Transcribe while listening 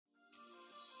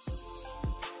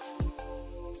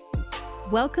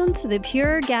Welcome to the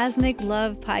Pure Orgasmic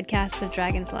Love podcast with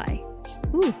Dragonfly.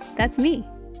 Ooh, that's me.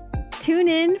 Tune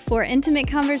in for intimate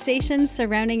conversations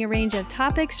surrounding a range of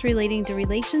topics relating to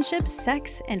relationships,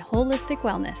 sex, and holistic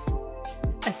wellness.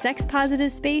 A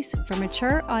sex-positive space for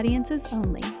mature audiences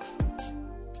only.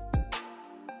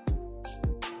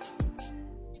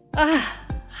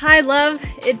 Hi, love.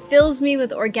 It fills me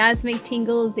with orgasmic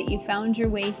tingles that you found your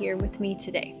way here with me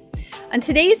today. On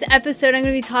today's episode, I'm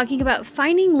going to be talking about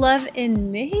finding love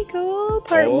in Mexico,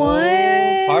 part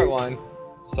one. Part one.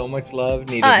 So much love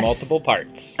needed multiple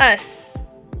parts. Us.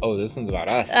 Oh, this one's about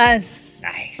us. Us.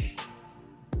 Nice.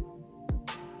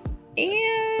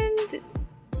 And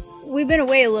we've been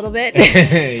away a little bit.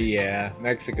 Yeah,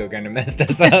 Mexico kind of messed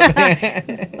us up.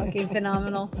 It's fucking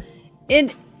phenomenal.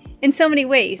 In so many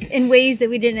ways. In ways that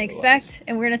we didn't expect.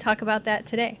 And we're going to talk about that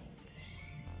today.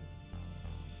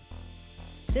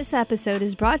 This episode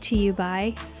is brought to you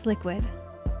by Sliquid.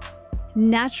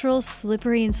 Natural,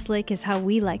 slippery, and slick is how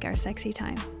we like our sexy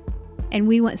time. And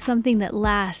we want something that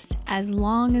lasts as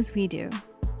long as we do.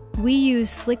 We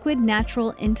use Sliquid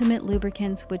natural intimate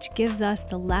lubricants, which gives us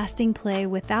the lasting play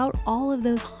without all of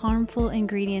those harmful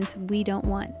ingredients we don't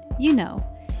want. You know,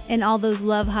 and all those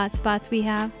love hot spots we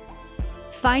have.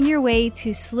 Find your way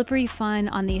to slippery fun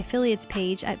on the affiliates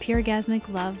page at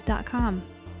pureorgasmiclove.com.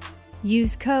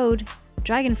 Use code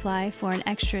Dragonfly for an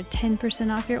extra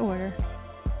 10% off your order.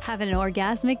 Have an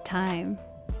orgasmic time.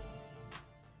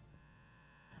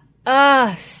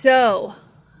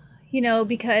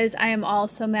 Because I am all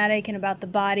somatic and about the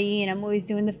body, and I'm always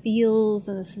doing the feels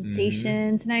and the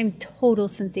sensations, and I'm total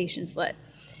sensation slut.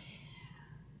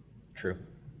 True.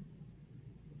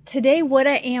 Today, what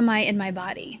am I in my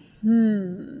body?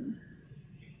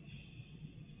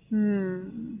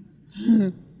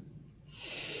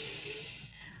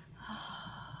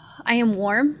 I am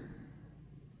warm.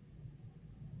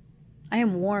 I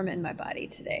am warm in my body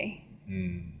today.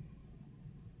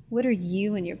 What are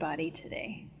you in your body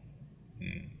today?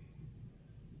 A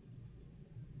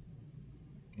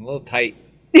little tight.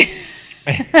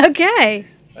 Okay.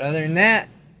 But other than that,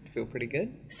 I feel pretty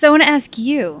good. So I want to ask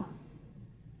you.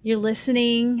 You're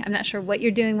listening. I'm not sure what you're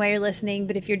doing while you're listening,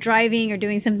 but if you're driving or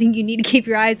doing something you need to keep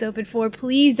your eyes open for,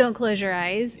 please don't close your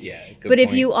eyes. Yeah, good But if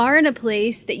point. you are in a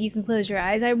place that you can close your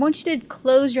eyes, I want you to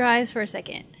close your eyes for a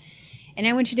second. And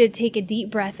I want you to take a deep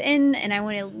breath in, and I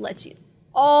want to let you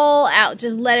all out.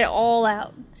 Just let it all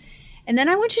out. And then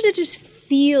I want you to just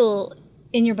feel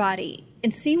in your body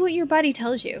and see what your body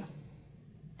tells you.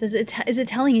 Is it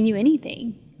telling you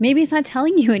anything? Maybe it's not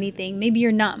telling you anything. Maybe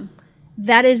you're numb.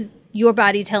 That is your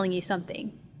body telling you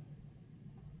something.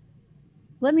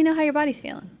 Let me know how your body's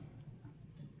feeling.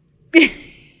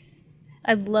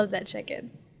 I love that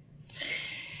check-in.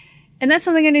 And that's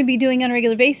something I'm going to be doing on a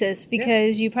regular basis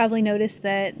because you probably noticed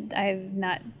that I've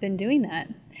not been doing that.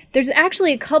 There's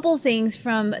actually a couple things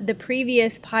from the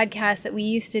previous podcast that we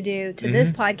used to do to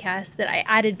this podcast that I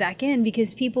added back in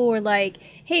because people were like,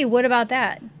 hey, what about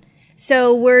that?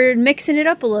 So we're mixing it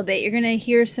up a little bit. You're going to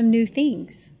hear some new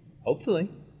things. Hopefully.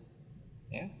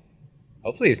 Yeah.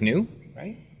 Hopefully it's new,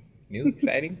 right? New,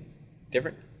 exciting,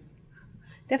 different.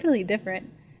 Definitely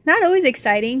different. Not always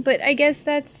exciting, but I guess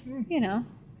that's, who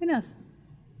knows?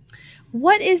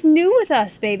 What is new with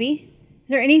us, baby? Is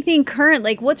there anything current?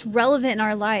 Like, what's relevant in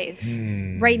our lives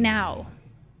right now?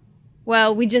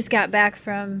 Well, we just got back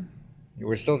from...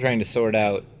 We're still trying to sort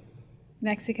out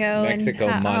Mexico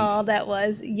month. All that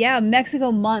was. Yeah,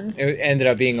 Mexico month. It ended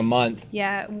up being a month.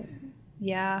 Yeah.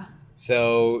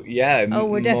 So, yeah.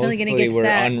 We're definitely going to get to we're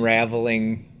that.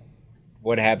 unraveling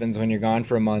what happens when you're gone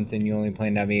for a month and you only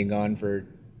planned on being gone for,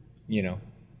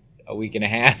 a week and a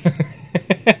half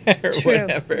or True.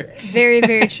 whatever. Very,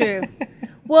 very true.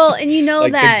 Well, and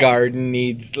like that... the garden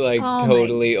needs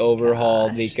totally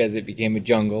overhauled gosh. because it became a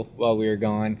jungle while we were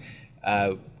gone.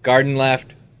 Garden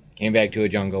left, came back to a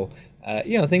jungle.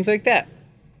 Things like that.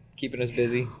 Keeping us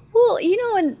busy. Well,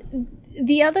 and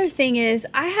the other thing is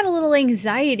I had a little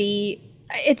anxiety.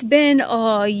 It's been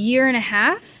a year and a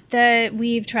half that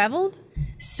we've traveled.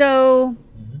 So,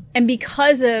 and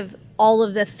because of all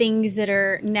of the things that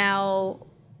are now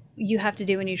you have to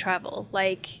do when you travel,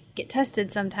 like get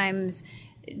tested sometimes,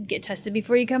 get tested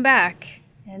before you come back.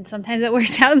 And sometimes that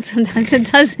works out and sometimes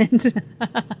it doesn't.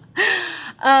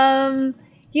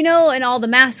 And all the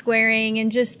mask wearing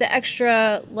and just the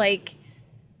extra,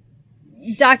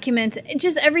 documents,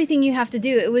 just everything you have to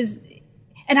do. It was,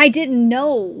 and I didn't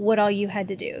know what all you had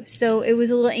to do. So it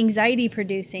was a little anxiety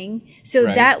producing. So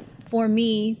that, for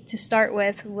me, to start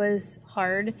with, was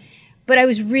hard. But I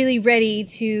was really ready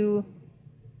to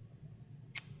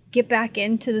get back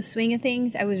into the swing of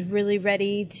things, I was really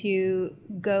ready to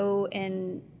go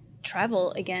and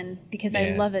travel again because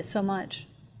I love it so much.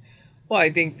 Well,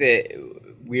 I think that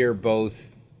we're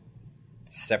both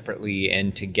separately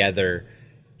and together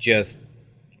just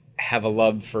have a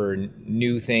love for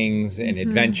new things and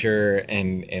adventure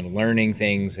and learning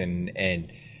things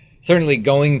and certainly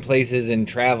going places and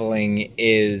traveling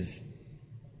is,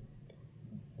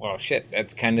 well, shit,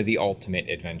 that's kind of the ultimate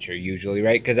adventure usually,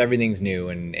 right? Because everything's new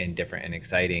and different and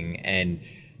exciting. And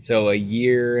so a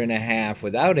year and a half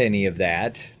without any of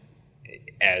that,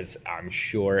 as I'm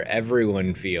sure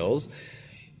everyone feels,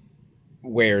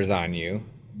 wears on you.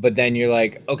 But then you're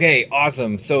like, okay,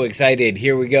 awesome, so excited,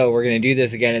 here we go, we're going to do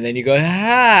this again. And then you go,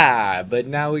 but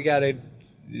now we got to,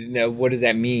 what does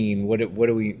that mean? What do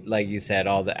we, like you said,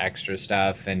 all the extra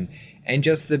stuff and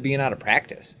just the being out of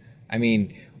practice. I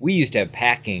mean, we used to have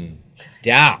packing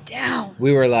down.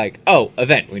 We were like, oh,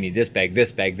 event, we need this bag,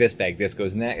 this bag, this bag, this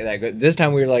goes in that goes. This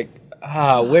time we were like,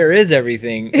 where is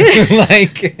everything?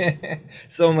 Like,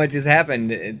 so much has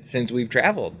happened since we've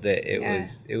traveled that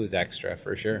it was extra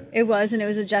for sure. It was, and it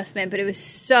was adjustment, but it was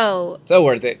so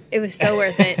worth it. It was so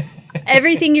worth it.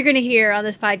 Everything you're going to hear on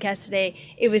this podcast today,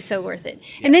 it was so worth it.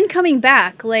 Yeah. And then coming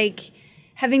back, like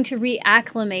having to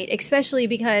reacclimate, especially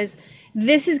because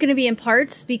this is going to be in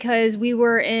parts because we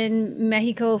were in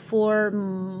Mexico for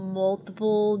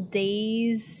multiple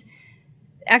days.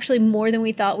 Actually more than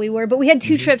we thought we were, but we had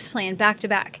 2 trips planned back to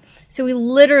back. So we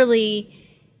literally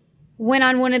went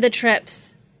on one of the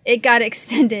trips. It got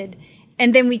extended.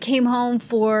 And then we came home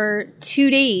for 2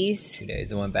 days. 2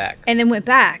 days and went back. And then went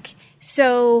back.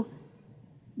 So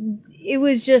it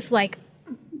was just like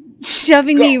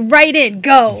shoving me right in.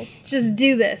 Go. Just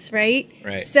do this, right?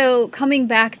 Right. So coming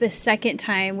back the second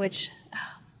time, which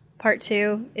part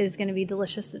 2 is going to be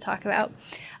delicious to talk about,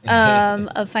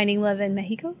 of finding love in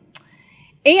Mexico.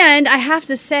 And I have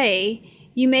to say,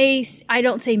 I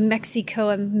don't say Mexico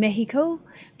and Mexico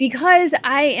because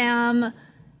I am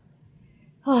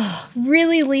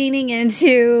really leaning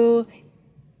into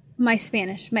my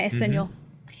Spanish, my Espanol.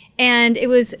 And it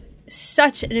was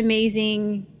such an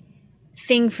amazing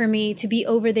thing for me to be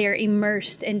over there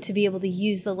immersed and to be able to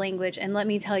use the language. And let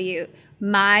me tell you,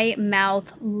 my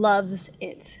mouth loves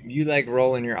it. You like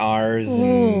rolling your R's.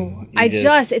 And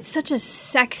it's such a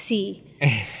sexy,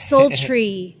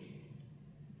 sultry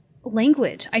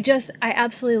language. I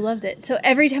absolutely loved it. So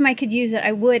every time I could use it,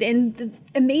 I would. And the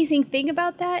amazing thing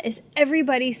about that is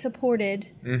everybody supported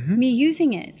me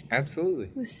using it. Absolutely.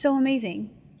 It was so amazing.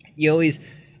 You always,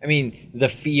 the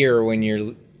fear when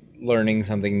you're learning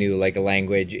something new, like a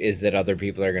language, is that other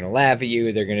people are going to laugh at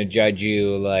you, they're going to judge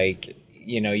you, like,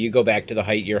 you go back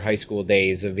to your high school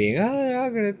days of being, they're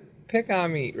all going to pick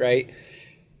on me, right?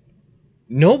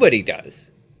 Nobody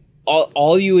does.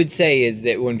 All you would say is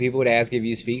that when people would ask if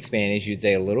you speak Spanish, you'd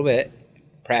say a little bit,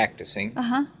 practicing,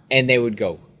 and they would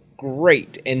go,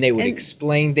 great, and they would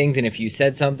explain things, and if you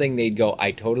said something, they'd go,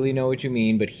 I totally know what you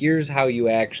mean, but here's how you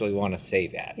actually want to say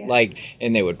that. Yeah.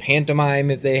 And they would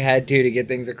pantomime if they had to get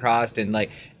things across, and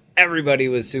everybody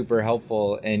was super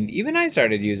helpful, and even I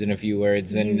started using a few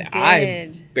words, and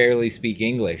I barely speak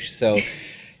English, so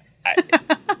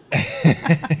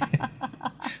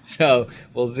so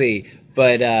we'll see.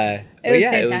 But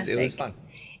it was fun.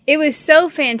 It was so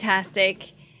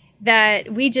fantastic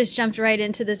that we just jumped right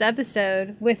into this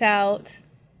episode without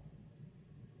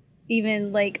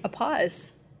even a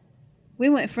pause. We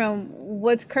went from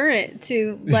what's current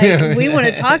to we want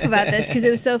to talk about this because it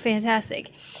was so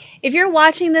fantastic. If you're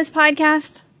watching this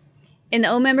podcast in the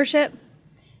O membership,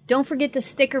 don't forget to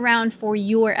stick around for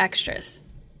your extras.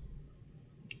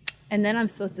 And then I'm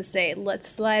supposed to say, let's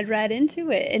slide right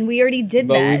into it. And we already did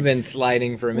that. But we've been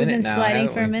sliding for a minute now.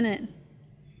 A minute.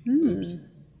 Oops.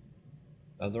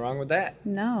 Nothing wrong with that.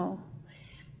 No.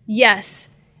 Yes.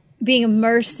 Being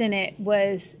immersed in it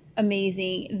was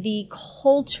amazing. The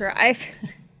culture.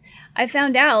 I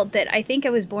found out that I think I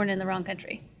was born in the wrong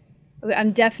country.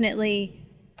 I'm definitely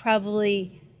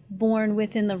probably born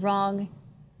within the wrong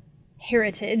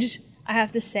heritage, I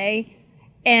have to say.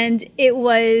 And it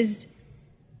was...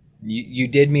 You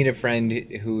did meet a friend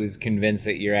who is convinced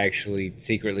that you're actually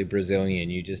secretly Brazilian.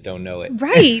 You just don't know it.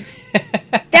 Right.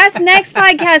 That's next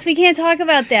podcast. We can't talk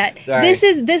about that. Sorry.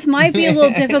 This might be a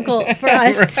little difficult for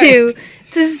us to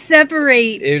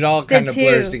separate. It all kind of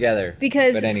blurs together.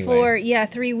 Because for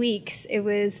 3 weeks it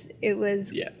was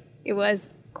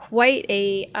quite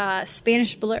a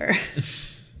Spanish blur.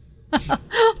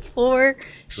 For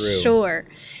sure.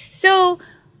 So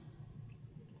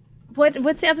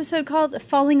What's the episode called?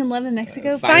 Falling in Love in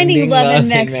Mexico? Finding Love in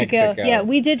Mexico. Yeah,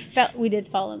 we did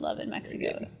fall in love in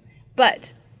Mexico.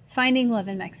 But finding love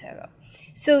in Mexico.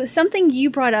 So something you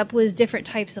brought up was different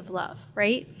types of love,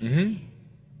 right? Mm-hmm.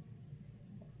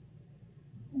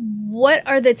 What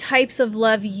are the types of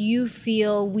love you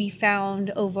feel we found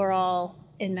overall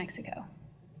in Mexico?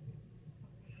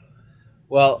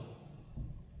 Well,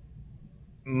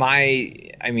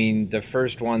 the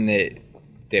first one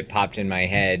that popped in my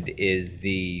head is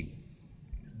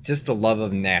just the love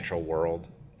of the natural world.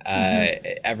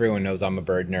 Everyone knows I'm a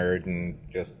bird nerd and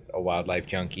just a wildlife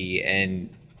junkie, and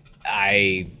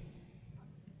I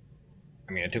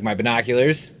took my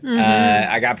binoculars.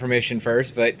 I got permission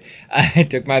first, but I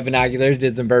took my binoculars,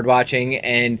 did some bird watching,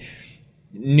 and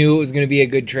knew it was going to be a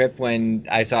good trip when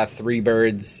I saw 3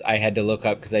 birds I had to look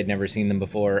up because I'd never seen them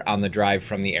before on the drive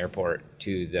from the airport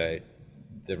to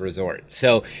the resort.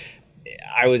 So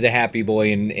I was a happy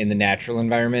boy in the natural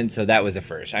environment, so that was a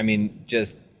first.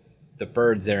 Just the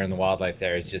birds there and the wildlife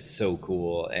there is just so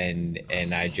cool, and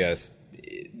I just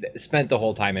spent the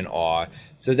whole time in awe.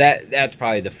 So that's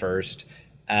probably the first.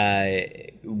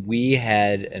 We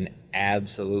had an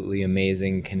absolutely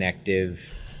amazing connective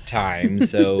time,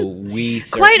 so we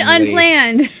certainly, quite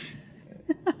unplanned.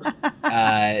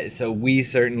 So we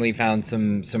certainly found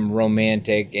some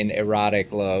romantic and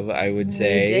erotic love, I would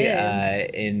say,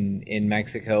 in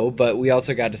Mexico. But we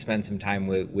also got to spend some time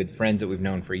with friends that we've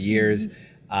known for years,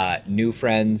 new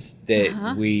friends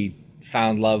that we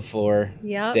found love for,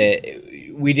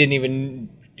 that we didn't even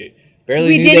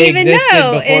barely knew they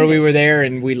existed before we were there,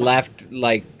 and we left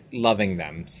like loving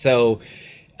them. So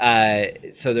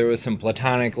there was some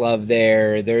platonic love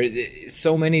there.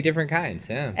 So many different kinds,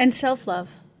 and self-love.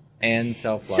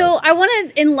 So I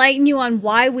want to enlighten you on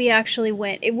why we actually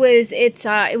went. It was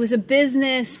a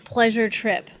business pleasure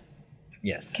trip.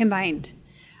 Yes. Combined.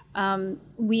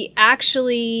 We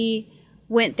actually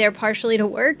went there partially to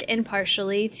work and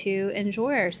partially to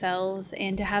enjoy ourselves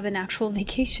and to have an actual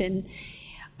vacation.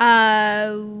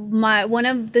 One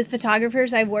of the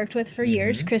photographers I've worked with for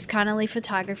years, Chris Connolly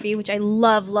Photography, which I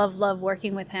love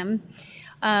working with him.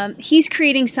 He's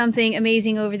creating something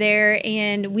amazing over there,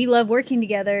 and we love working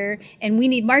together, and we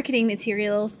need marketing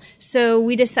materials. So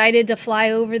we decided to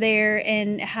fly over there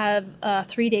and have a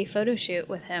 3-day photo shoot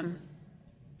with him.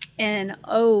 And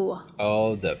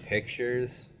the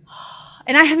pictures.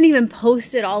 And I haven't even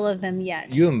posted all of them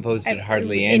yet. You haven't posted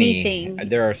hardly anything.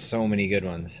 There are so many good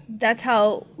ones. That's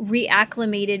how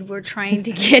reacclimated we're trying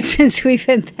to get since we've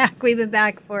been back. We've been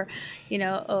back for,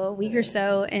 a week or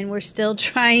so, and we're still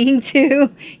trying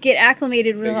to get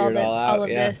acclimated with all of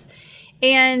this.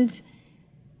 And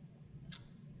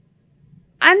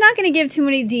I'm not going to give too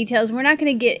many details. We're not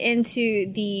going to get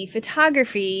into the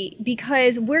photography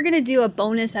because we're going to do a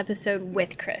bonus episode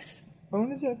with Chris.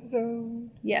 Bonus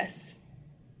episode? Yes.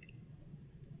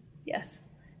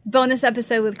 Bonus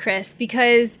episode with Chris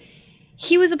because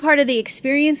he was a part of the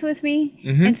experience with me.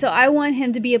 And so I want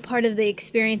him to be a part of the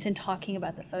experience and talking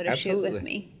about the photo shoot with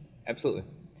me. Absolutely.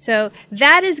 So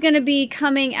that is going to be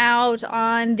coming out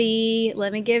on the,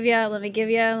 let me give you.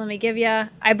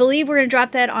 I believe we're going to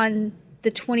drop that on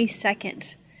the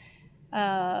 22nd,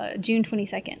 June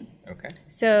 22nd. Okay.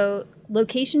 So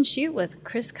location shoot with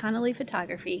Chris Connolly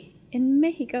Photography in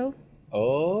Mexico.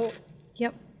 Oh.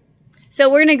 Yep. So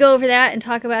we're going to go over that and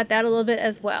talk about that a little bit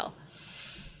as well.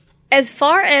 As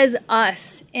far as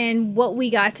us and what we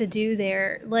got to do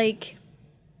there,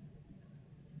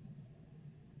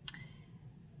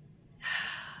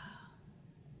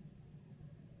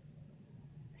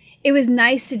 it was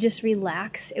nice to just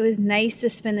relax. It was nice to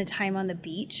spend the time on the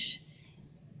beach.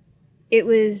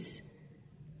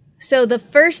 So the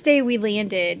first day we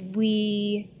landed,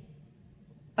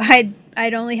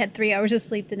 I'd only had 3 hours of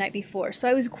sleep the night before, so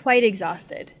I was quite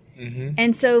exhausted.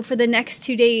 And so for the next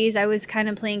 2 days, I was kind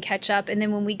of playing catch up. And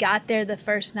then when we got there the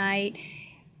first night,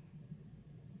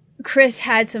 Chris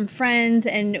had some friends,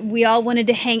 and we all wanted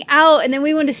to hang out, and then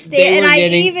we wanted to stay.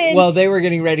 They were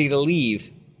getting ready to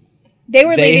leave. They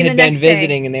were leaving the next day. They had been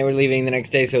visiting, and they were leaving the next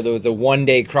day, so there was a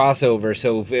 1-day crossover.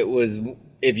 So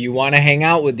if you want to hang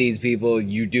out with these people,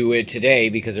 you do it today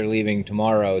because they're leaving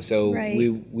tomorrow. So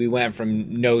we went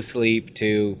from no sleep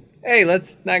to, hey,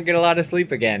 let's not get a lot of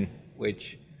sleep again,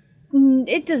 which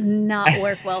it does not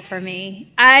work well for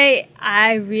me.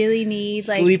 I really need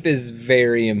sleep is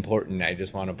very important. I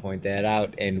just want to point that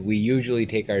out, and we usually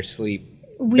take our sleep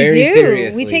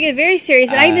seriously. We take it very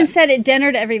serious. And I even said at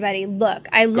dinner to everybody, look,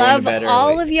 I love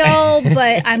all of y'all,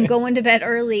 but I'm going to bed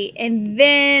early. And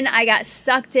then I got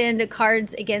sucked into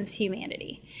Cards Against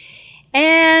Humanity.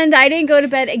 And I didn't go to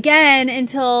bed again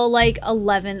until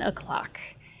 11 o'clock.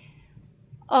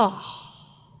 Oh,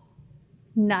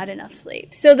 not enough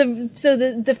sleep. So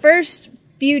the first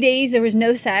few days there was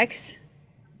no sex.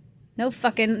 No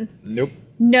fucking... Nope.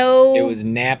 No. It was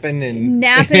napping and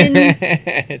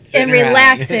and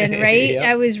relaxing, right? Yep.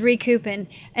 I was recouping.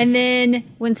 And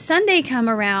then when Sunday come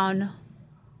around,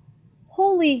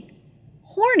 holy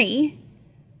horny.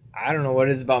 I don't know what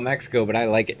it is about Mexico, but I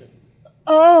like it.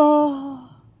 Oh.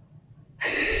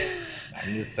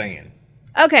 I'm just saying.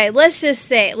 Okay, let's just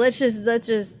say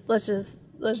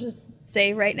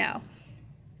right now.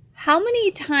 How many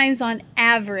times on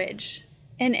average,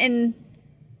 and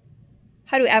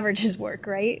how do averages work,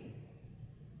 right?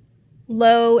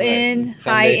 Low end,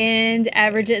 high end,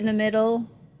 average it in the middle.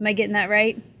 Am I getting that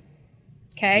right?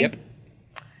 Okay. Yep.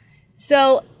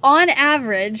 So, on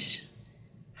average,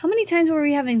 how many times were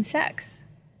we having sex?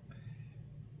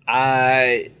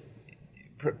 A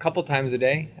couple times a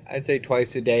day. I'd say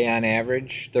twice a day on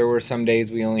average. There were some days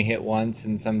we only hit once,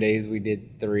 and some days we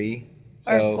did 3.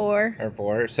 Or 4. Or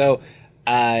 4. So,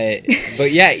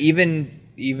 but yeah, even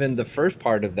the first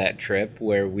part of that trip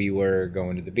where we were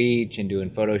going to the beach and doing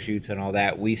photo shoots and all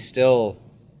that, we still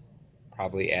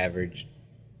probably averaged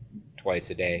twice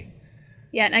a day.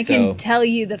 Yeah, and I can tell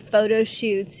you the photo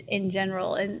shoots in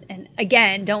general, and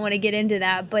again, don't want to get into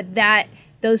that, but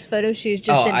those photo shoots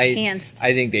just enhanced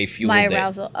I think they fueled my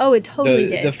arousal. Oh, it totally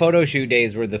did. The photo shoot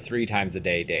days were the 3 times a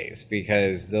day days,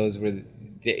 because those were,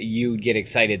 you'd get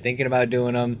excited thinking about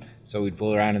doing them, so we'd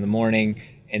fool around in the morning,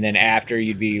 and then after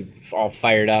you'd be all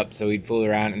fired up, so we'd fool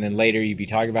around, and then later you'd be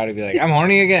talking about it, be like, I'm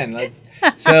horny again.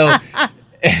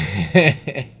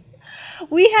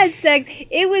 We had sex.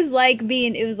 It was like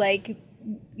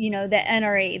you know, that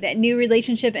NRE, that new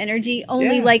relationship energy,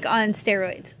 only like on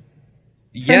steroids.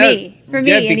 For me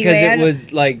anyway. Because it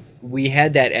was like we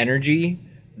had that energy,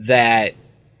 that,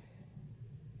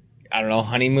 I don't know,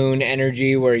 honeymoon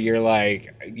energy, where you're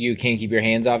like, you can't keep your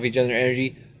hands off each other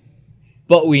energy,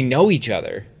 but we know each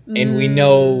other, and we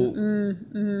know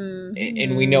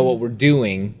and we know what we're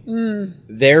doing.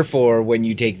 Therefore, when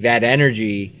you take that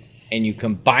energy and you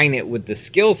combine it with the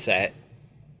skill set,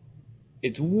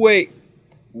 it's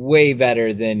way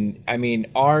better than, I mean,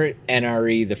 our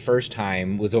NRE the first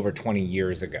time was over 20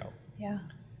 years ago. Yeah.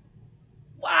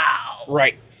 Wow.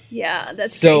 Right. Yeah,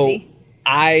 that's So crazy.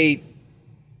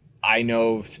 I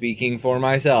know, speaking for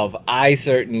myself, I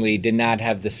certainly did not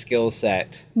have the skill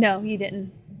set. No, you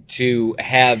didn't. To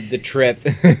have the trip,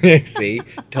 see,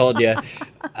 told you,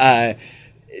 to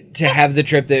have the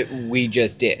trip that we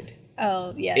just did.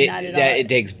 Oh, yeah, not at all. It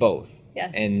takes both.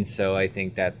 Yes. And so I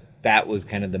think that was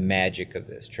kind of the magic of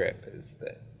this trip, is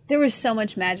that there was so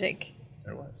much magic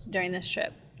during this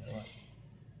trip. There was.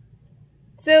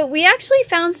 So we actually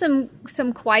found some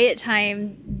quiet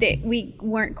time that we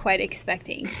weren't quite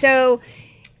expecting. So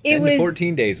it was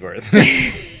 14 days worth.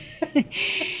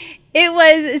 It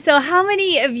was, so how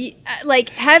many of you, like,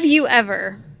 have you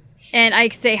ever, and I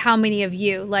say how many of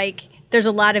you, like, there's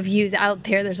a lot of yous out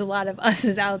there, there's a lot of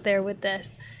us's out there with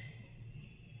this,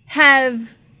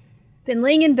 have been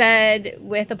laying in bed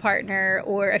with a partner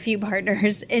or a few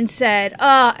partners and said,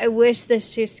 oh, I wish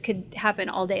this just could happen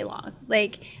all day long.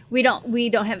 Like, we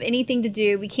don't have anything to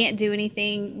do. We can't do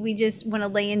anything. We just want to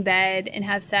lay in bed and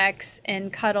have sex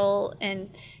and cuddle and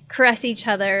caress each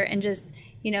other and just,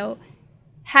 you know,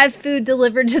 have food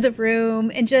delivered to the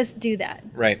room and just do that.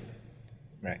 Right.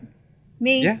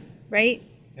 Me? Yeah. Right?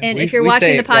 Yeah, and if you're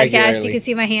watching the podcast, you can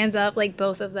see my hands up, like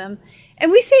both of them.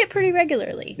 And we say it pretty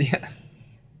regularly. Yeah.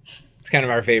 It's kind of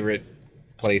our favorite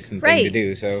place and thing to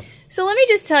do. So let me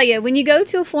just tell you, when you go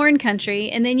to a foreign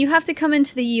country and then you have to come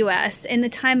into the U.S. in the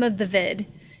time of the vid,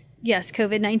 yes,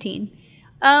 COVID-19,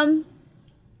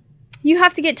 you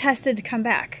have to get tested to come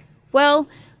back. Well,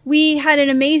 we had an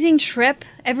amazing trip.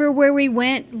 Everywhere we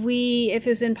went, if it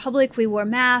was in public, we wore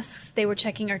masks. They were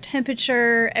checking our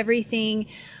temperature, everything.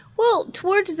 Well,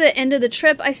 towards the end of the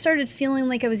trip, I started feeling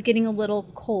like I was getting a little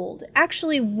cold.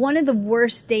 Actually, one of the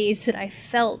worst days that I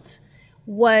felt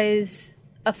was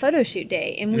a photo shoot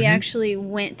day. And we actually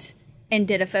went and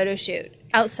did a photo shoot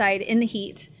outside in the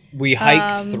heat. We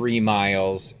hiked 3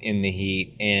 miles in the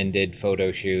heat and did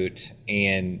photo shoot,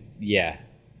 and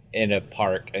in a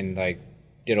park, and like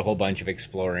did a whole bunch of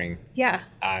exploring. Yeah.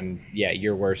 On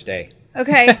your worst day.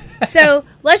 Okay. So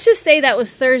let's just say that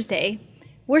was Thursday.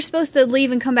 We're supposed to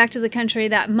leave and come back to the country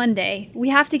that Monday. We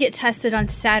have to get tested on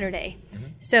Saturday.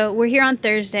 So we're here on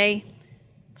Thursday.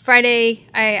 Friday,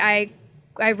 I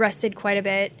rested quite a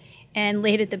bit and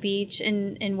laid at the beach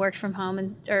and worked from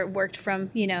home or worked from,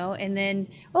 and then,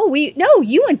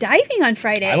 you went diving on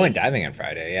Friday. I went diving on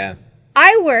Friday, yeah.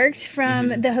 I worked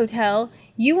from the hotel.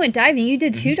 You went diving. You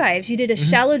did 2 dives. You did a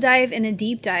shallow dive and a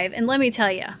deep dive. And let me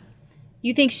tell you,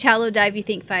 you think shallow dive, you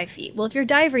think 5 feet. Well, if you're a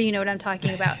diver, you know what I'm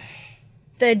talking about.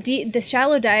 The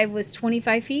shallow dive was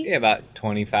 25 feet? Yeah, about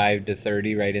 25 to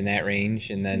 30, right in that range.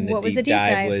 And then the What was deep, the deep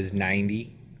dive dive? was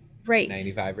 90, Right.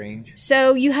 95 range.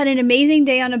 So you had an amazing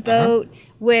day on a boat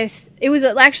with, it was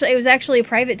actually a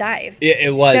private dive.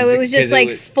 It was. So it was just 'cause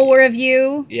like 4 of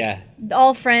you, Yeah.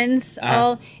 all friends,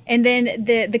 and then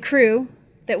the crew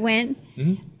that went.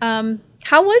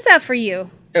 How was that for you?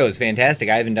 It was fantastic.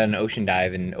 I haven't done an ocean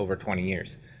dive in over 20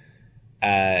 years.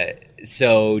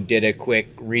 So did a quick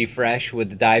refresh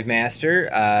with the dive master,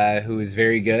 who was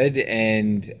very good.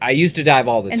 And I used to dive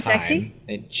all the And time. sexy?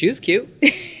 And she was cute.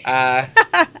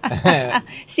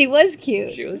 She was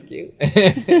cute. She was cute.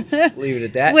 Leave it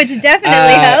at that. Which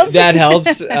definitely helps. That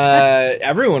helps.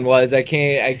 Everyone was. I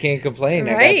can't complain.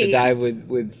 I got Right. to dive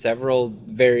with several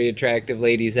very attractive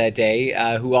ladies that day,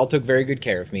 who all took very good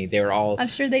care of me. They were all I'm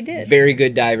sure they did. very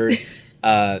good divers.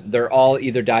 They're all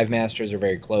either dive masters or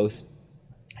very close.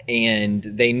 And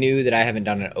they knew that I haven't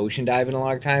done an ocean dive in a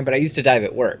long time, but I used to dive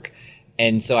at work.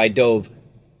 And so I dove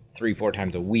 3-4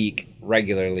 times a week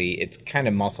regularly. It's kind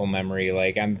of muscle memory.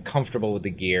 Like, I'm comfortable with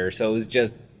the gear. So it was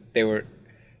just, they were,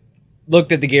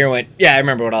 looked at the gear and went, yeah, I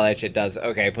remember what all that shit does.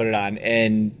 Okay, put it on.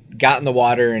 And got in the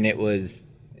water, and I was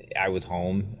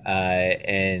home,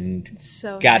 and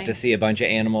So got to nice. see a bunch of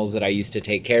animals that I used to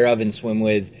take care of and swim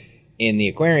with in the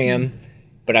aquarium.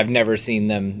 But I've never seen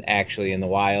them actually in the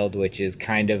wild, which is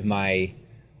kind of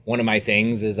one of my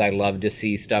things. Is I love to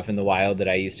see stuff in the wild that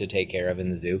I used to take care of in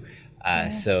the zoo.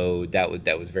 So that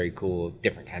was very cool.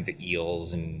 Different kinds of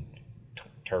eels and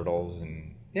turtles,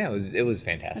 and yeah, it was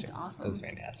fantastic. That's awesome. It was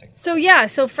fantastic.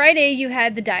 So Friday you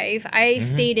had the dive. I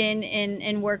stayed in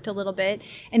and worked a little bit.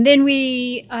 And then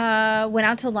we went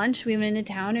out to lunch. We went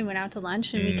into town and went out to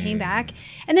lunch, and we came back.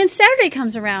 And then Saturday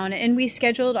comes around, and we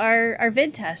scheduled our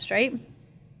vid test, right?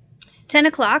 10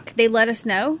 o'clock, they let us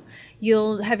know.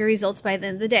 You'll have your results by the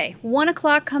end of the day. 1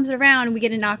 o'clock comes around, and we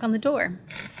get a knock on the door.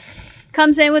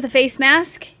 Comes in with a face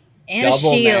mask and a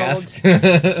shield.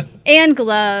 Mask. And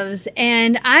gloves.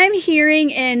 And I'm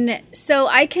hearing, and so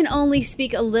I can only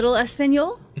speak a little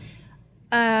Espanol.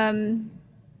 Learning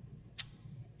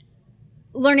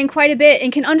quite a bit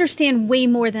and can understand way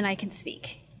more than I can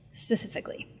speak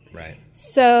specifically. Right.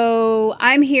 So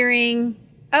I'm hearing,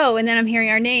 oh, and then I'm hearing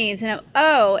our names, and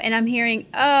I'm hearing,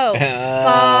 oh,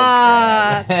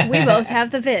 fuck. crap. We both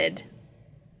have the vid.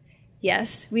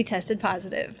 Yes, we tested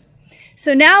positive.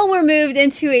 So now we're moved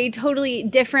into a totally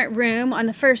different room on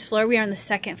the first floor. We are on the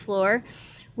second floor.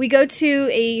 We go to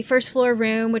a first floor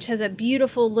room, which has a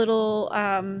beautiful little,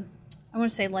 I want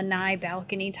to say lanai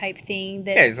balcony type thing.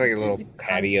 That, Yeah, it's like a little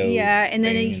patio. Yeah, and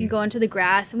then thing. you can go into the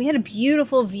grass. And we had a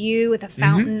beautiful view with a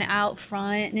fountain out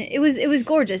front. And it was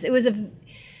gorgeous. It was a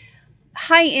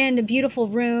high-end, beautiful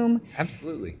room.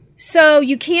 Absolutely. So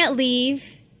you can't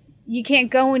leave. You can't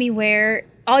go anywhere.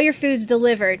 All your food's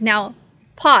delivered. Now,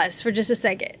 pause for just a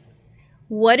second.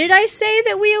 What did I say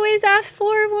that we always ask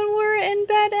for when we're in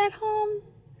bed at home?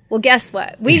 Well, guess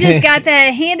what? We just got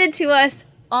that handed to us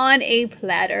on a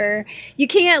platter. You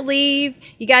can't leave.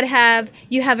 You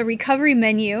have a recovery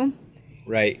menu.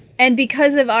 Right. And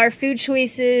because of our food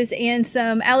choices and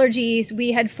some allergies,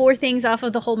 we had 4 things off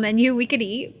of the whole menu we could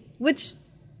eat, which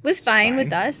was fine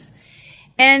with us.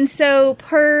 And so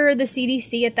per the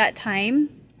CDC at that time,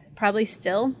 probably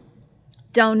still,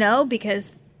 don't know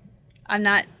because I'm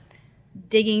not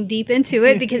digging deep into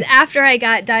it, because after I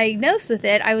got diagnosed with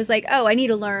it, I was like, oh, I need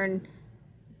to learn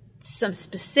some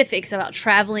specifics about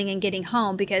traveling and getting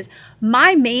home, because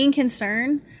my main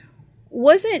concern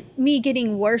wasn't me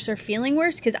getting worse or feeling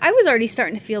worse, because I was already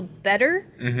starting to feel better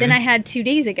than I had 2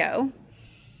 days ago.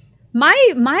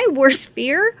 My worst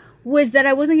fear was that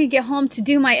I wasn't going to get home to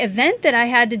do my event that I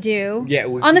had to do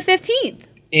on the 15th.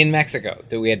 In Mexico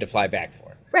that we had to fly back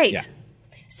for. Right. Yeah.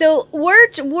 So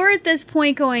we're at this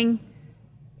point going,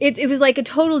 it was like a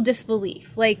total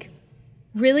disbelief. Like,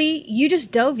 really? You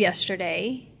just dove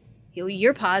yesterday.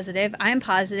 You're positive. I'm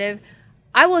positive.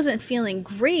 I wasn't feeling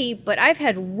great, but I've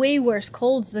had way worse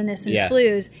colds than this and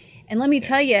flus. And let me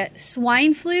tell you,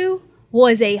 swine flu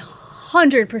was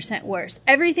 100% worse.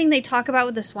 Everything they talk about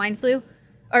with the swine flu,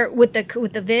 or with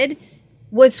the vid,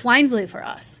 was swine flu for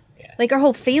us. Yeah. Like, our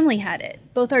whole family had it,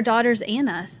 both our daughters and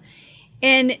us.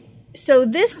 And so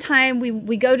this time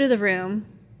we go to the room,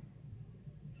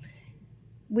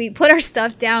 we put our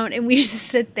stuff down, and we just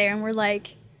sit there, and we're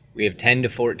like, we have 10 to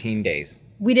 14 days.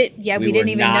 We didn't even know.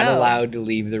 We were not allowed to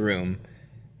leave the room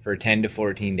for 10 to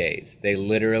 14 days. They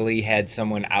literally had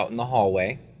someone out in the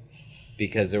hallway,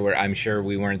 because I'm sure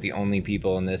we weren't the only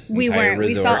people in this entire resort.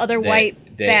 We saw other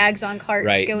white bags on carts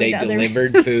going to other They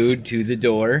delivered food to the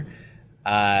door.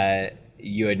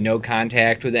 You had no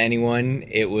contact with anyone.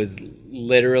 It was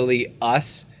literally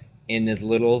us in this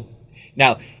little...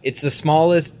 Now, it's the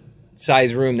smallest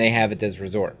size room they have at this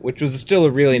resort, which was still a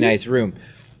really nice room.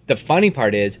 The funny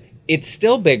part is, it's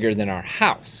still bigger than our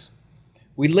house.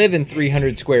 We live in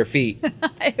 300 square feet.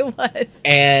 It was.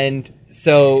 And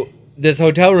so this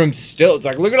hotel room still, it's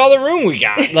like, look at all the room we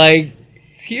got. Like,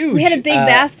 it's huge. We had a big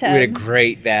bathtub. We had a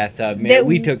great bathtub. Man,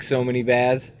 we took so many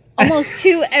baths. Almost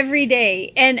 2 every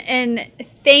day. And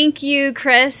thank you,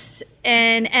 Chris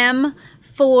and Em,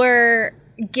 for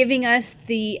giving us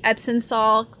the Epsom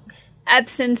salt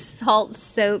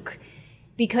soak,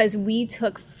 because we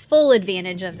took full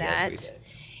advantage of that. Yes, we did.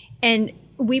 And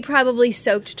we probably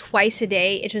soaked twice a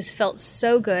day. It just felt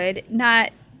so good.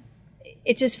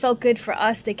 It just felt good for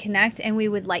us to connect, and we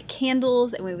would light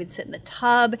candles, and we would sit in the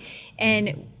tub,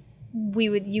 and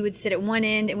you would sit at one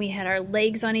end, and we had our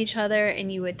legs on each other,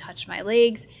 and you would touch my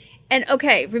legs. And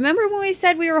okay, remember when we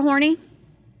said we were horny?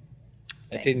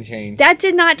 That didn't change. That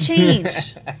did not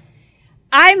change.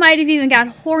 I might have even got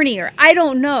hornier. I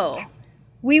don't know.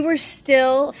 We were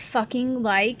still fucking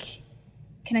like,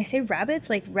 can I say rabbits?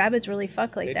 Like, rabbits really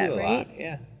fuck like They that, do a right? lot,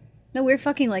 yeah. No, we were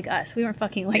fucking like us. We weren't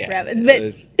fucking like Yeah, rabbits. it But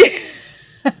was-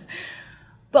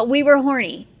 but we were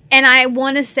horny. And I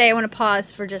want to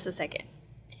pause for just a second.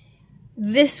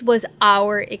 This was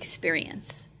our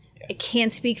experience. Yes. I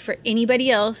can't speak for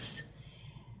anybody else.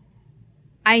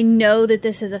 I know that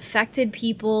this has affected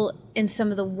people in some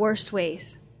of the worst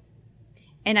ways.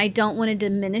 And I don't want to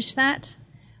diminish that.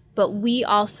 But we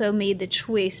also made the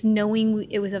choice, knowing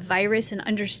it was a virus and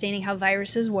understanding how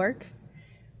viruses work.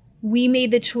 We made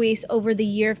the choice over the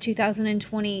year of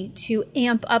 2020 to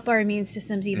amp up our immune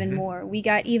systems even more. We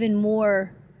got even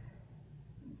more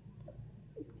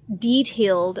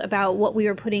detailed about what we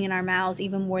were putting in our mouths,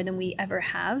 even more than we ever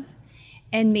have,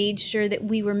 and made sure that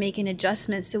we were making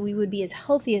adjustments so we would be as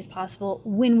healthy as possible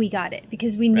when we got it,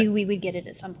 because we knew we would get it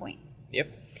at some point.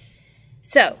 Yep.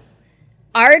 So,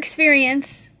 our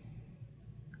experience,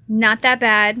 not that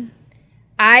bad.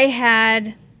 I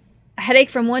had a headache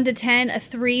from 1 to 10, a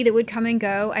 3 that would come and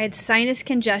go. I had sinus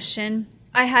congestion.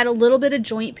 I had a little bit of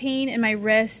joint pain in my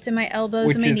wrist and my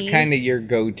elbows and my knees. Which is kind of your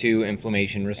go-to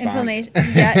inflammation response.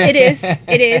 Yeah, it is.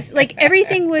 It is. Like,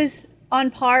 everything was on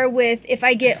par with if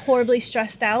I get horribly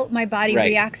stressed out, my body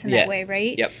reacts in that way,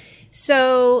 right? Yep.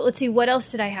 So, let's see, what else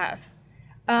did I have?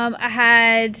 I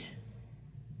had...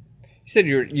 You said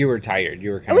you were tired.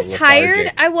 You were kind of I was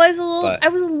tired. I was a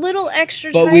little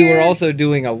extra tired. But we were also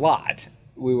doing a lot.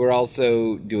 We were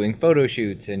also doing photo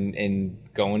shoots and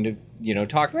going to,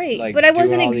 talk. Right, like, but I doing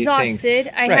wasn't all these exhausted.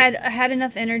 things. I Right. had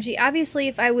enough energy. Obviously,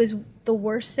 if I was the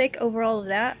worst sick over all of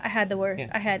that, I had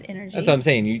I had energy. That's what I'm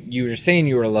saying. You were saying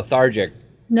you were lethargic,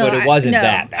 No, but it wasn't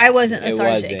that bad. I wasn't It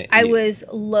lethargic. wasn't- I you- was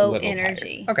low a little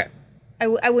energy. tired. Okay.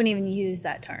 I wouldn't even use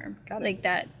that term. Got it. Like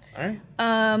that. All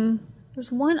right. There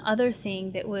was one other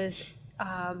thing that was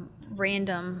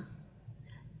random.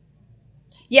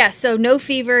 Yeah, so no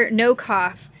fever, no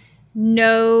cough,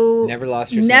 no... Never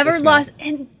lost your Never sense of smell. lost...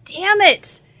 And damn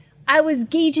it! I was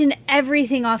gauging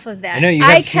everything off of that. I know, you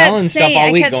kept smelling stuff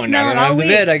all week going, I don't have the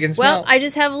vid, I can Well, smell. I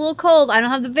just have a little cold. I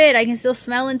don't have the vid. I can still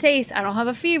smell and taste. I don't have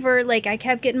a fever. Like, I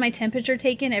kept getting my temperature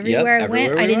taken everywhere I went.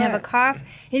 everywhere I we didn't have a went. cough.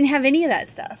 I didn't have any of that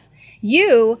stuff.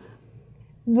 You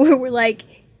were like...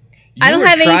 I don't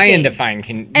have trying anything. to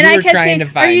find And I kept saying, to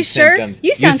find "Are you sure? symptoms.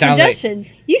 You sound congestion.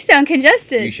 You sound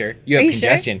congested. You sure? You have Are you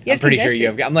congestion. Sure? You I'm have pretty sure congestion.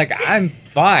 you have. I'm like, I'm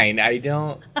fine. I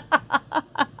don't.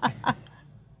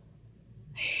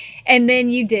 And then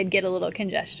you did get a little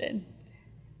congestion.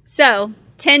 So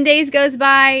 10 days goes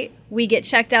by. We get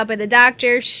checked out by the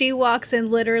doctor. She walks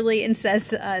in literally and says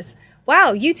to us,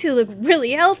 "Wow, you two look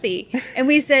really healthy." And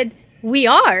we said, "We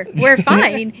are. We're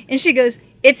fine." And she goes,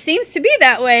 "It seems to be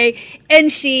that way."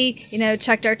 And she,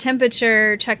 checked our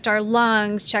temperature, checked our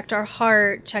lungs, checked our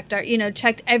heart, checked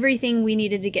everything we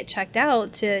needed to get checked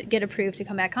out to get approved to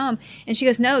come back home. And she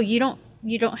goes, "No, you don't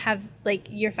have,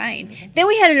 you're fine." Then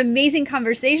we had an amazing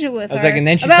conversation with her. I was like, and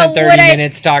then she about spent 30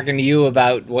 minutes talking to you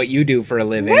about what you do for a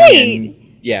living. Right. And,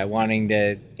 wanting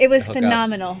to. It was hook up.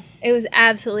 phenomenal. It was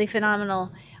absolutely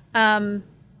phenomenal.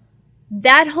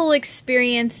 That whole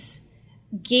experience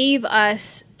gave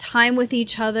us time with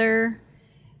each other,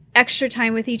 extra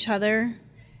time with each other.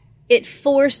 It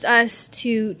forced us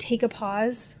to take a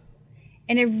pause.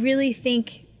 And I really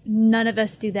think none of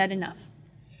us do that enough.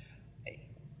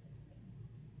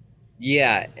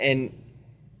 Yeah, and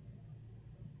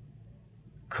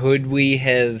could we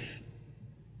have,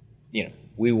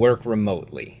 we work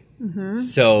remotely. Mm-hmm.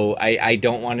 So I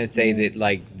don't want to say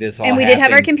that this all And we did have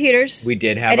our happened. computers. We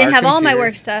did have I didn't our have all my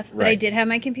computers. work stuff, but I Right. did have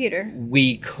my computer.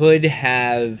 We could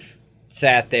have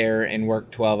sat there and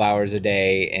worked 12 hours a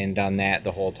day and done that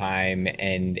the whole time,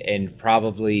 and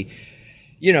probably,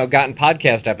 gotten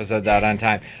podcast episodes out on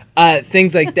time,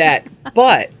 things like that.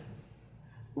 But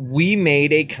we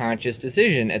made a conscious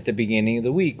decision at the beginning of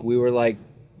the week. We were like,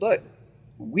 look,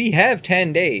 we have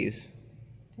 10 days.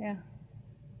 Yeah.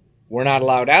 We're not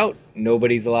allowed out.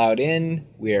 Nobody's allowed in.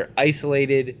 We are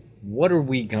isolated. What are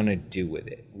we going to do with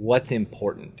it? What's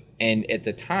important? And at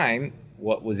the time,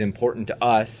 what was important to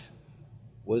us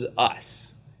was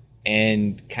us,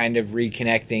 and kind of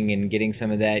reconnecting and getting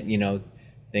some of that,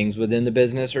 things within the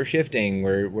business are shifting.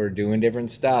 We're doing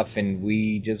different stuff, and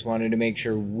we just wanted to make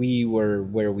sure we were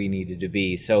where we needed to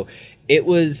be. So it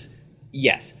was,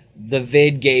 yes, the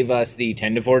vid gave us the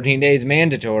 10 to 14 days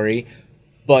mandatory,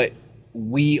 but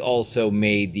we also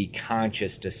made the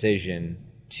conscious decision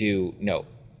to, no,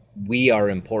 we are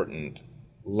important.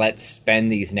 Let's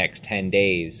spend these next 10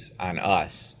 days on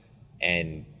us.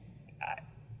 And I'm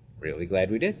really glad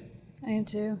we did. I am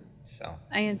too. So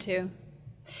I am too.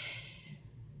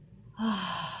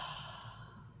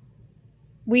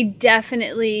 We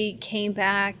definitely came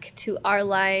back to our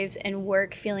lives and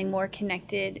work feeling more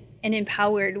connected and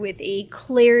empowered with a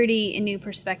clarity and new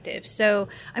perspective. So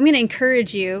I'm going to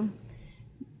encourage you,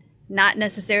 not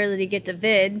necessarily to get the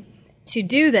vid, to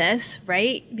do this,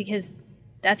 right? Because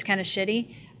that's kind of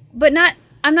shitty. But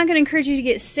I'm not going to encourage you to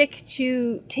get sick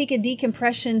to take a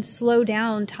decompression, slow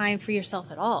down time for yourself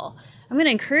at all. I'm going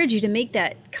to encourage you to make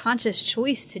that conscious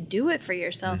choice to do it for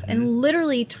yourself and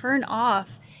literally turn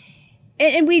off.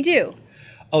 And we do.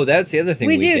 Oh, that's the other thing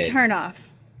we do did. Turn off.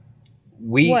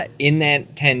 What? In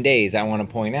that 10 days, I want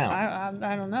to point out.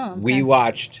 I don't know. We didn't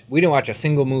watch a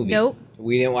single movie. Nope.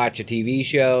 We didn't watch a TV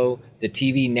show. The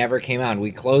TV never came on.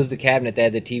 We closed the cabinet that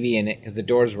had the TV in it because the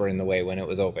doors were in the way when it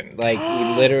was open. Like,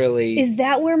 we literally... Is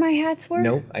that where my hats were?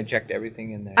 Nope. I checked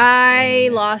everything in there. I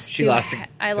lost two But,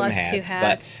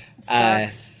 hats.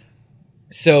 Sucks.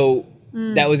 So,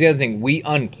 that was the other thing. We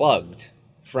unplugged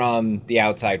from the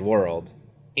outside world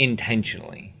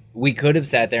intentionally. We could have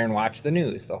sat there and watched the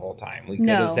news the whole time. We could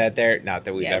have sat there, not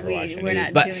that we've ever watched the news,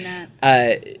 not but doing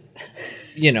that.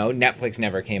 Netflix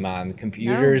never came on.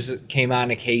 Computers came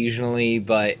on occasionally,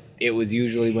 but it was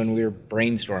usually when we were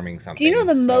brainstorming something. Do you know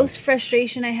the most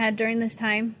frustration I had during this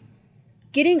time?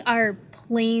 Getting our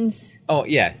planes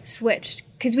switched.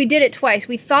 Because we did it twice.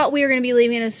 We thought we were going to be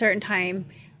leaving at a certain time.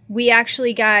 We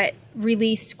actually got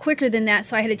released quicker than that,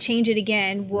 so I had to change it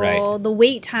again. Well, the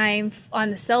wait time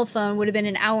on the cell phone would have been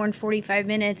an hour and 45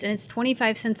 minutes, and it's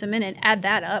 25 cents a minute. Add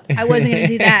that up. I wasn't going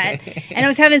to do that. And I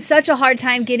was having such a hard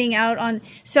time getting out on...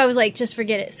 So I was like, just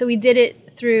forget it. So we did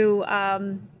it through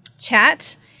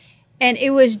chat, and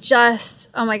it was just...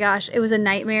 Oh, my gosh. It was a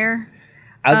nightmare.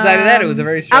 Outside of that, it was a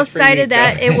very stressful Outside of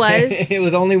that, it was. It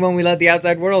was only when we let the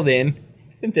outside world in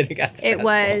that it got stressful.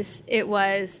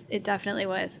 It definitely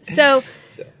was. So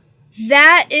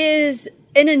that is,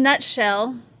 in a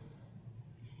nutshell,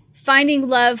 finding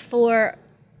love for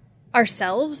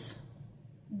ourselves.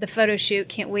 The photo shoot,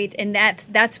 can't wait. And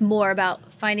that's more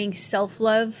about finding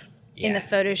self-love in the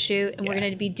photo shoot. And we're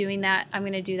going to be doing that. I'm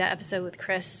going to do that episode with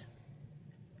Chris.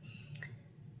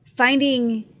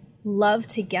 Finding love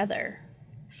together.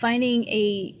 Finding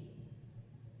a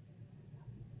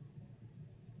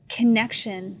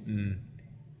connection,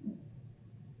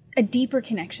 a deeper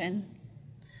connection.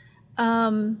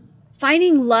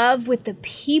 Finding love with the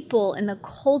people and the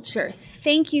culture.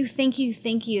 Thank you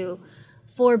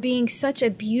for being such a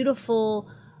beautiful,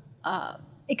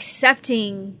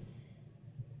 accepting,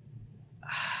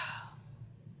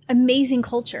 amazing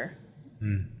culture.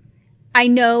 I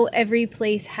know every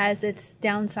place has its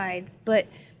downsides, but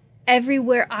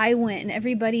everywhere I went and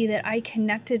everybody that I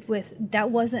connected with,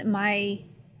 that wasn't my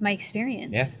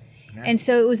experience. Yeah. And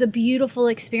so it was a beautiful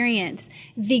experience.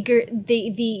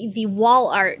 The wall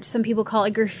art, some people call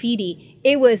it graffiti.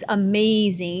 It was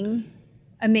amazing.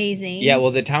 Yeah,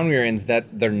 well, the town we were in is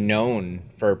that they're known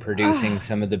for producing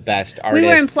some of the best artists. We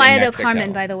were in Playa del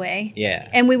Carmen, by the way. Yeah.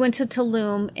 And we went to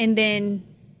Tulum, and then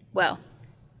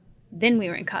we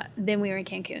were in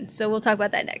Cancun. So we'll talk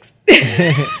about that next.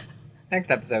 Next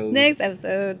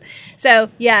episode. So,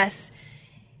 yes.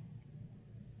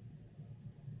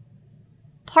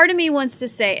 Part of me wants to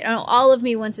say, all of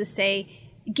me wants to say,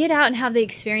 get out and have the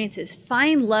experiences.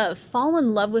 Find love. Fall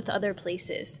in love with other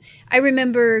places. I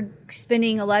remember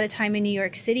spending a lot of time in New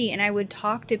York City, and I would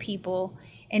talk to people,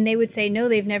 and they would say, no,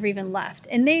 they've never even left.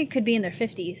 And they could be in their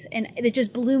 50s. And it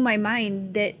just blew my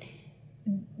mind that,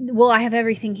 well, I have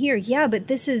everything here. Yeah, but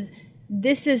this is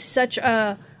such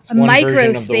a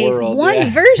micro space, one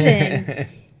version.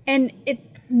 And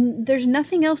there's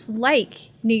nothing else like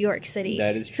New York City.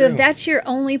 That is So true. if that's your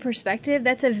only perspective,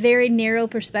 that's a very narrow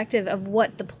perspective of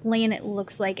what the planet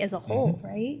looks like as a whole,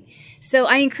 right? So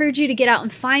I encourage you to get out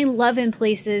and find love in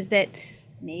places that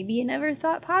maybe you never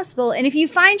thought possible. And if you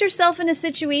find yourself in a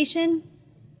situation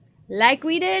like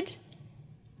we did,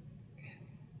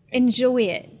 enjoy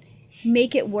it.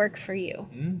 Make it work for you.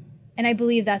 And I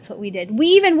believe that's what we did. We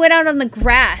even went out on the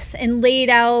grass and laid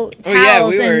out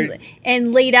towels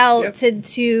and laid out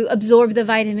to absorb the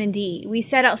vitamin D. We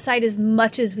sat outside as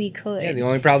much as we could. Yeah, the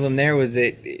only problem there was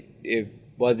it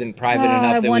wasn't private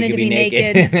enough that wanted we could to be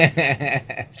naked.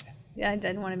 Yeah, I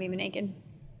didn't want to be naked.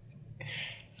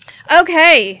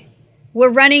 Okay.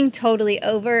 We're running totally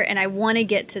over, and I want to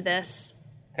get to this.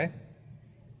 Okay.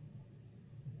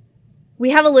 We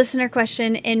have a listener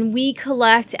question, and we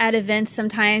collect at events.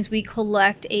 Sometimes we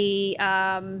collect a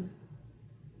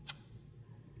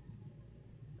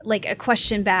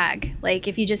question bag. Like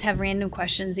if you just have random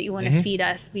questions that you want to feed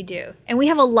us, we do. And we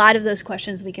have a lot of those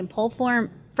questions we can pull from.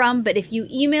 But if you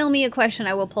email me a question,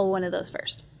 I will pull one of those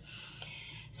first.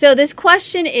 So this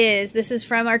question this is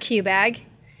from our Q bag.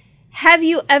 Have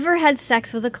you ever had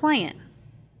sex with a client?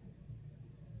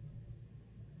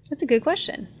 That's a good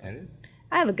question. That is.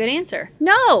 I have a good answer.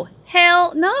 No.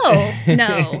 Hell no.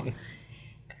 No.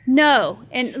 No.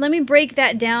 And let me break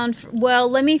that down. Well,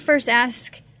 let me first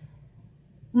ask,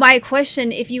 my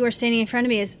question, if you are standing in front of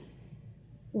me, is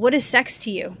what is sex to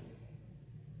you?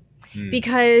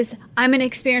 Because I'm an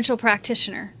experiential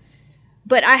practitioner,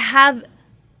 but I have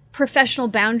professional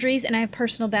boundaries and I have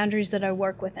personal boundaries that I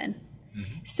work within.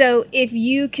 So if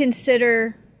you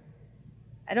consider,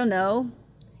 I don't know,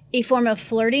 a form of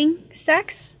flirting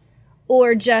sex,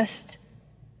 or just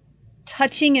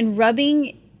touching and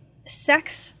rubbing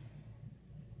sex,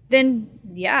 then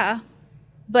yeah.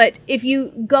 But if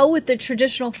you go with the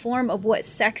traditional form of what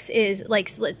sex is, like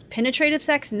penetrative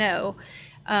sex, no.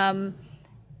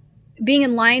 Being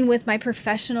in line with my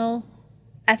professional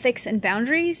ethics and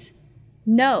boundaries,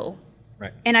 no.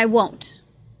 Right. And I won't.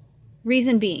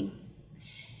 Reason being,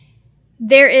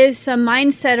 there is some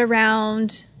mindset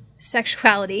around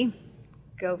sexuality.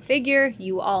 Go figure.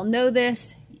 You all know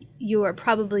this. You are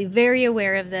probably very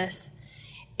aware of this.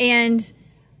 And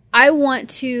I want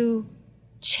to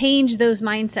change those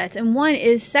mindsets. And one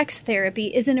is sex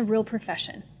therapy isn't a real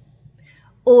profession.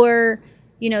 Or,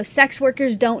 sex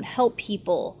workers don't help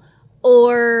people.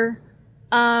 Or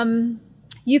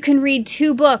you can read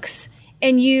 2 books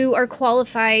and you are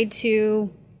qualified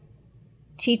to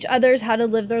teach others how to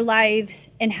live their lives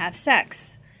and have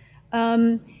sex.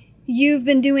 You've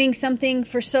been doing something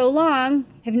for so long,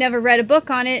 have never read a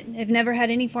book on it, have never had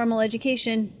any formal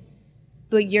education,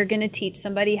 but you're going to teach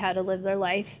somebody how to live their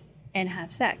life and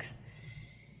have sex.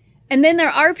 And then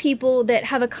there are people that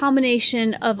have a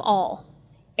combination of all,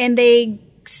 and they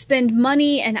spend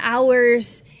money and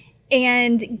hours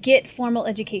and get formal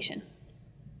education.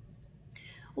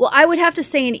 Well, I would have to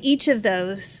say in each of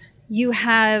those, you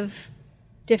have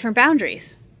different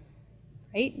boundaries.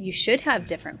 Right? You should have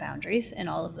different boundaries in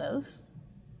all of those.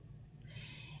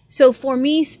 So for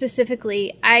me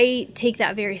specifically, I take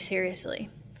that very seriously.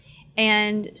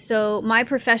 And so my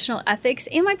professional ethics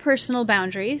and my personal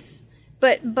boundaries,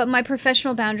 but my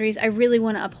professional boundaries, I really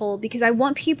want to uphold because I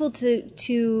want people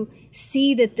to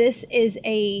see that this is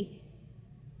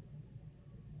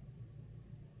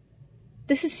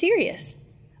serious.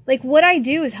 Like what I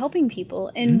do is helping people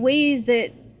in ways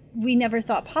that we never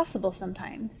thought possible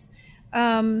sometimes.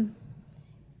 And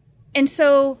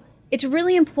so it's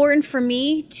really important for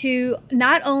me to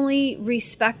not only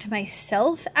respect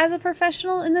myself as a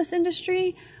professional in this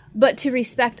industry, but to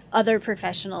respect other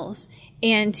professionals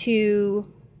and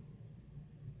to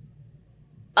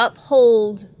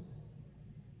uphold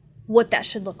what that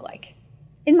should look like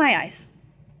in my eyes,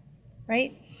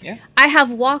 right? Yeah. I have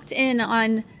walked in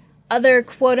on other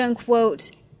quote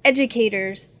unquote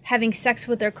educators having sex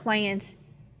with their clients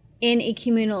in a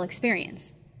communal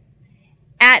experience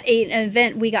at an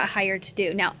event we got hired to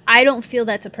do. Now, I don't feel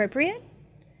that's appropriate,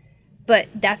 but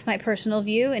that's my personal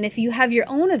view. And if you have your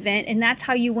own event and that's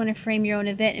how you want to frame your own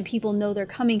event and people know they're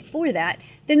coming for that,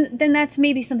 then that's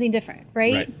maybe something different,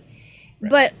 right?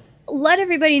 But let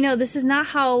everybody know this is not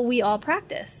how we all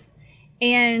practice.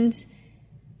 And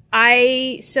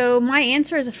so my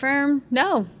answer is a firm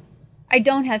no. I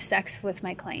don't have sex with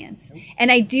my clients.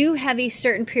 And I do have a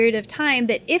certain period of time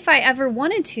that if I ever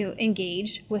wanted to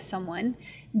engage with someone,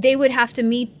 they would have to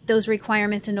meet those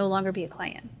requirements and no longer be a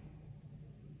client.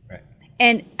 Right.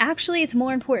 And actually, it's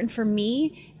more important for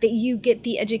me that you get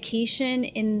the education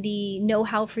and the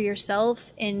know-how for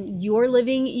yourself and you're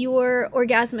living your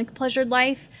orgasmic pleasured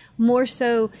life more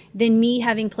so than me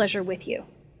having pleasure with you.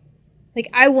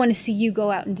 Like, I want to see you go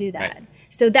out and do that. Right.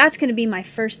 So that's going to be my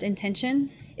first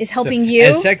intention, is helping you.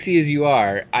 As sexy as you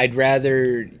are, I'd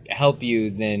rather help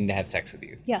you than have sex with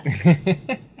you. Yes.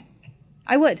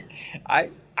 I would.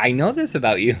 I know this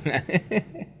about you.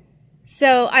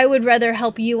 So I would rather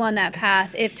help you on that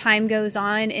path. If time goes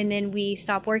on and then we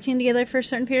stop working together for a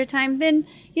certain period of time, then,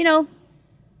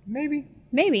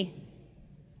 Maybe.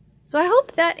 So I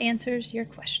hope that answers your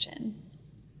question.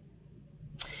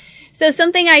 So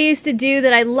something I used to do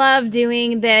that I love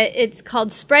doing, that it's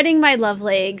called spreading my love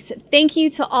legs. Thank you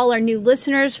to all our new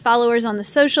listeners, followers on the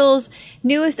socials,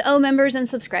 newest O members and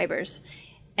subscribers.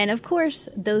 And of course,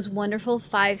 those wonderful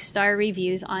 5-star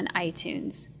reviews on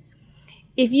iTunes.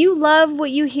 If you love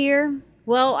what you hear,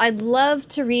 well, I'd love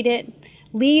to read it.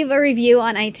 Leave a review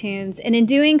on iTunes. And in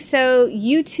doing so,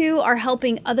 you too are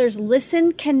helping others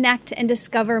listen, connect, and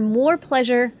discover more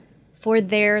pleasure for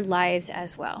their lives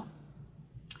as well.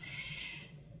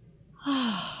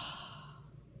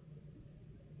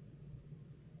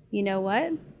 You know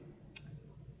what?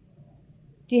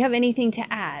 Do you have anything to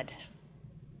add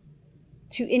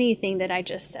to anything that I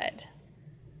just said?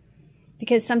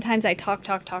 Because sometimes I talk.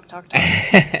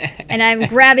 And I'm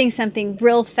grabbing something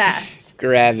real fast.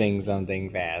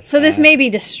 So this may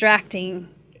be distracting.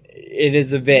 It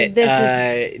is a bit.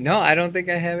 No, I don't think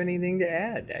I have anything to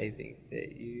add. I think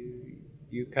that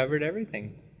you covered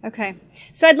everything. Okay.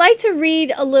 So I'd like to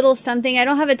read a little something. I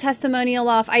don't have a testimonial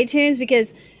off iTunes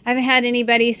because I haven't had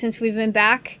anybody since we've been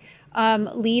back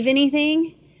leave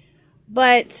anything.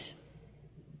 But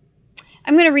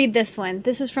I'm going to read this one.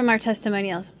 This is from our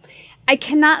testimonials. I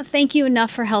cannot thank you enough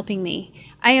for helping me.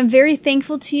 I am very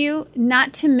thankful to you,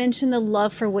 not to mention the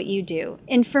love for what you do.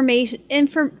 Informative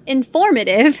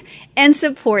and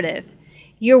supportive.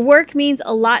 Your work means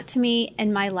a lot to me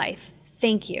and my life.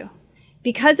 Thank you.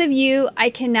 Because of you, I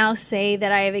can now say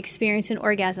that I have experienced an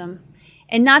orgasm.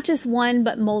 And not just one,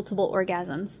 but multiple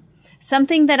orgasms.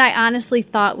 Something that I honestly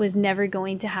thought was never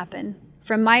going to happen.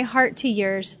 From my heart to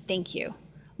yours, thank you.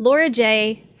 Laura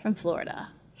J. from Florida.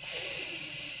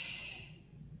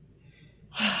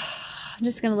 I'm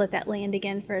just going to let that land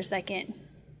again for a second.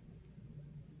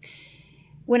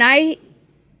 When I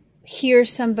hear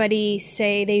somebody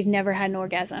say they've never had an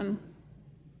orgasm,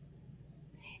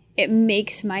 it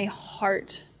makes my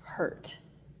heart hurt.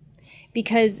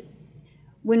 Because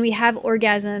when we have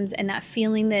orgasms and that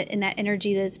feeling that and that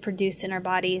energy that's produced in our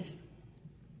bodies,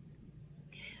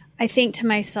 I think to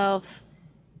myself,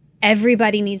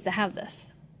 everybody needs to have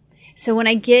this. So when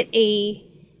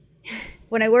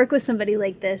I work with somebody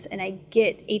like this and I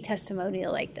get a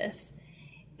testimonial like this,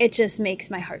 it just makes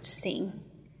my heart sing.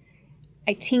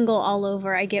 I tingle all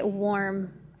over. I get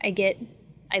warm. I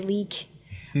leak.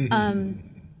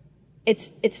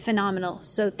 It's phenomenal.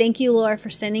 So thank you, Laura, for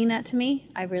sending that to me.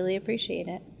 I really appreciate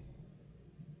it.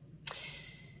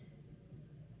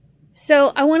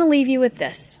 So I want to leave you with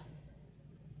this.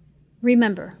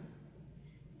 Remember,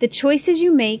 the choices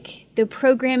you make, the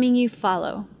programming you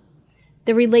follow,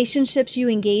 the relationships you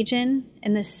engage in,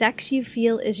 and the sex you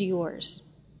feel is yours.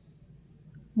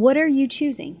 What are you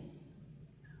choosing?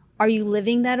 Are you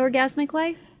living that orgasmic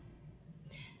life?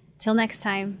 Till next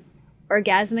time,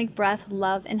 orgasmic breath,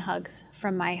 love, and hugs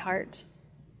from my heart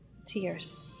to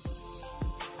yours.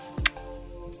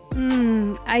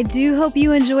 I do hope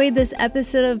you enjoyed this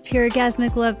episode of Pure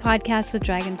Orgasmic Love Podcast with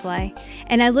Dragonfly,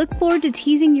 and I look forward to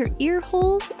teasing your ear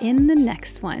holes in the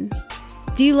next one.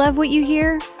 Do you love what you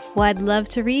hear? Well, I'd love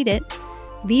to read it.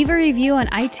 Leave a review on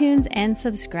iTunes and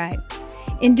subscribe.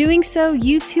 In doing so,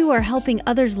 you too are helping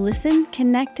others listen,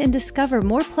 connect, and discover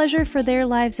more pleasure for their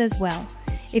lives as well.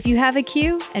 If you have a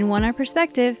cue and want our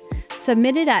perspective,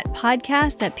 submit it at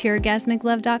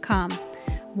podcast@pureorgasmiclove.com.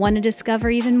 Want to discover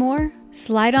even more?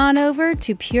 Slide on over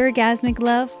to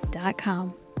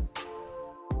pureorgasmiclove.com.